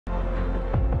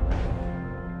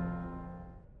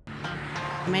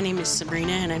My name is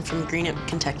Sabrina, and I'm from Greenup,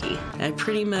 Kentucky. I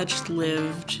pretty much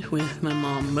lived with my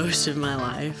mom most of my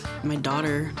life. My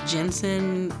daughter,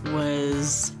 Jensen,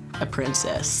 was a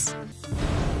princess.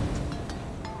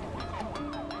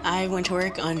 I went to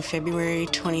work on February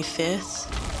 25th,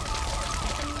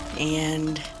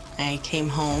 and I came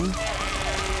home.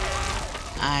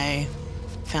 I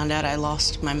found out I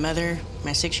lost my mother,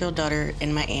 my 6-year-old daughter,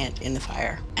 and my aunt in the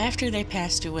fire. After they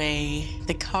passed away,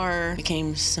 the car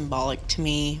became symbolic to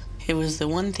me. It was the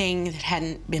one thing that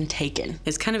hadn't been taken.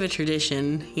 It's kind of a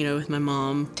tradition, you know, with my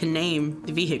mom, to name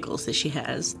the vehicles that she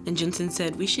has. And Jensen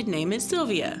said, we should name it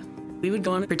Sylvia. We would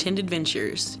go on pretend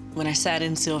adventures. When I sat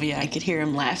in Sylvia, I could hear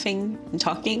him laughing and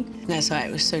talking. And that's why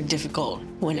it was so difficult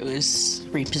when it was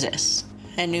repossessed.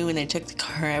 I knew when they took the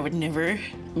car, I would never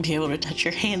be able to touch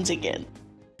her hands again.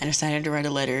 I decided to write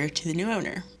a letter to the new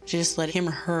owner. Just let him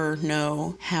or her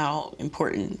know how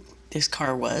important this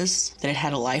car was, that it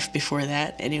had a life before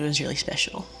that, and it was really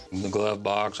special. In the glove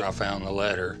box, I found the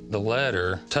letter. The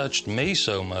letter touched me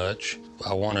so much,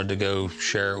 I wanted to go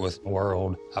share it with the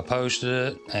world. I posted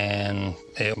it, and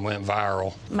it went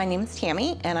viral. My name is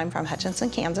Tammy, and I'm from Hutchinson,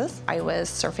 Kansas. I was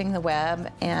surfing the web,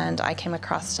 and I came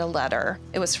across a letter.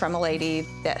 It was from a lady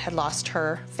that had lost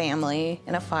her family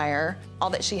in a fire. All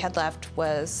that she had left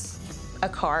was a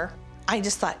car. I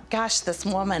just thought, gosh, this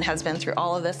woman has been through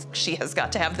all of this. She has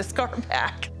got to have this car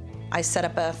back. I set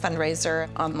up a fundraiser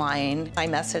online. I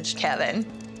messaged Kevin.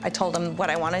 I told him what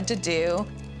I wanted to do,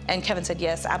 and Kevin said,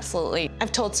 yes, absolutely.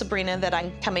 I've told Sabrina that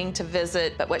I'm coming to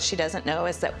visit, but what she doesn't know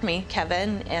is that me,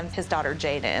 Kevin, and his daughter,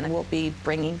 Jaden, will be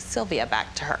bringing Sylvia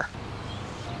back to her.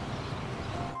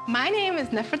 My name is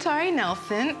Nefertari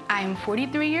Nelson. I'm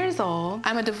 43 years old.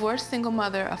 I'm a divorced single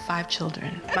mother of 5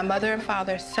 children. My mother and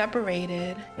father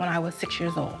separated when I was 6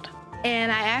 years old.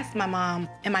 And I asked my mom,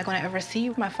 am I gonna ever see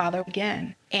my father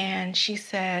again? And she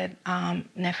said,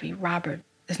 Neffy, Robert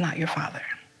is not your father.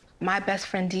 My best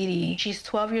friend, Dee Dee, she's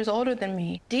 12 years older than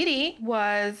me. Dee Dee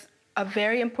was a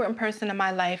very important person in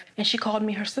my life, and she called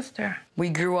me her sister. We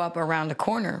grew up around the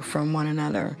corner from one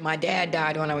another. My dad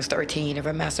died when I was 13 of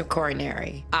a massive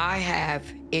coronary. I have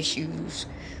issues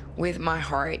with my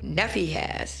heart. Neffy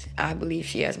has. I believe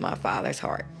she has my father's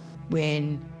heart.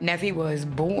 When Neffy was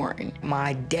born,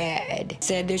 my dad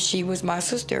said that she was my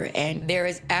sister, and there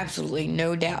is absolutely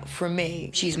no doubt for me,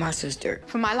 she's my sister.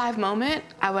 For my live moment,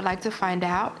 I would like to find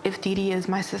out if Dee Dee is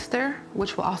my sister,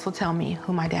 which will also tell me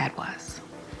who my dad was.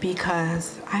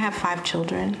 Because I have 5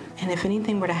 children, and if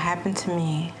anything were to happen to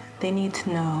me, they need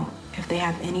to know if they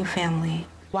have any family.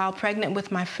 While pregnant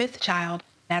with my 5th child,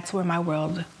 that's where my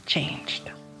world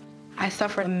changed. I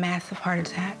suffered a massive heart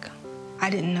attack. I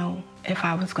didn't know if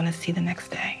I was gonna see the next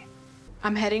day.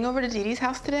 I'm heading over to Dee Dee's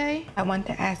house today. I want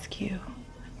to ask you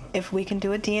if we can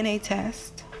do a DNA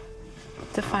test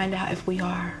to find out if we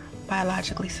are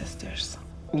biologically sisters.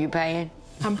 You paying?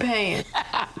 I'm paying.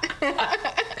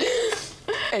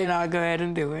 And I'll go ahead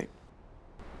and do it.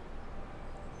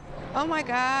 Oh my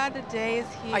God, the day is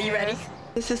here. Are you ready?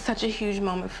 This is such a huge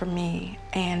moment for me,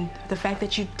 and the fact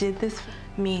that you did this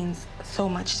means so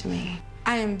much to me.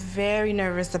 I am very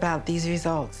nervous about these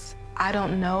results. I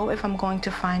don't know if I'm going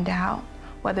to find out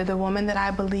whether the woman that I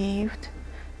believed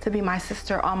to be my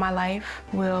sister all my life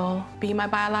will be my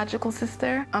biological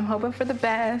sister. I'm hoping for the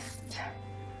best,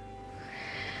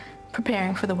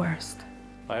 preparing for the worst.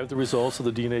 I have the results of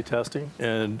the DNA testing,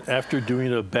 and after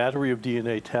doing a battery of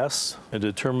DNA tests, I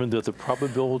determined that the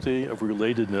probability of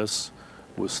relatedness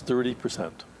was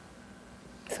 30%.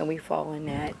 So we fall in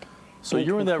that. So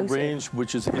you're in that range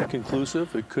which is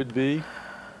inconclusive. It could be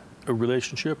a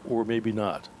relationship or maybe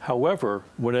not. However,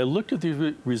 when I looked at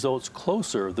the results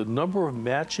closer, the number of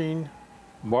matching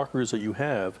markers that you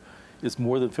have is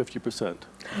more than 50%.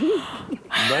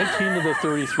 19 of the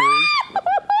 33,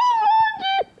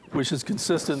 which is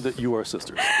consistent that you are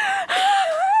sisters.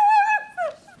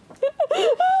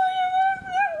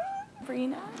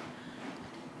 Sabrina.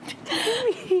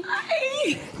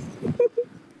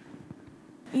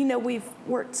 You know, we've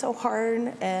worked so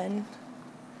hard and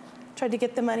tried to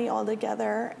get the money all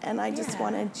together, and I just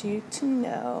wanted you to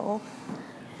know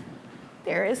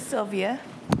there is Sylvia.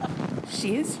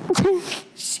 She's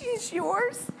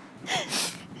yours.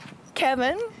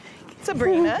 Kevin,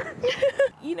 Sabrina.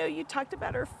 You know, you talked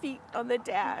about her feet on the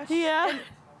dash. Yeah.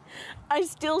 I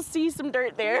still see some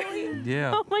dirt there. Really?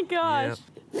 Yeah. Oh my gosh.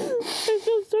 Yep. I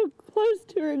feel so close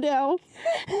to her now.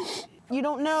 You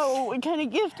don't know what kind of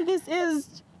gift this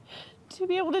is to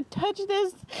be able to touch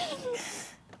this.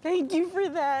 Thank you for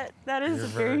that. That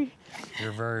is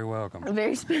You're very welcome. a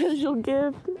very special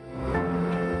gift.